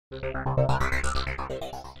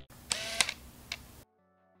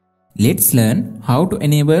Let's learn how to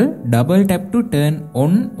enable double tap to turn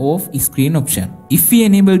on off screen option. If we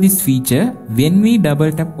enable this feature, when we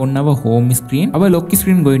double tap on our home screen, our lock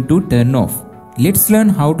screen going to turn off. Let's learn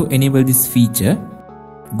how to enable this feature.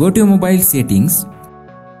 Go to mobile settings,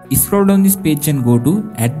 scroll down this page and go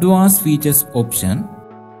to advanced features option.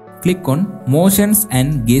 Click on motions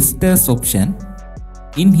and gestures option.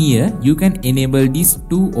 In here, you can enable these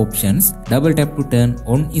two options, double tap to turn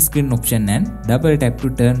on screen option and double tap to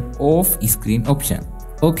turn off screen option.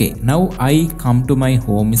 Okay, now I come to my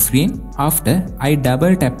home screen. After I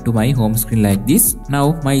double tap to my home screen like this,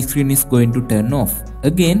 now my screen is going to turn off.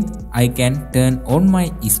 Again, I can turn on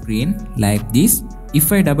my screen like this.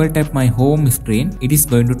 If I double tap my home screen, it is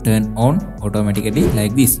going to turn on automatically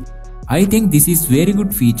like this. I think this is very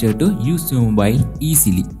good feature to use your mobile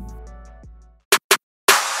easily.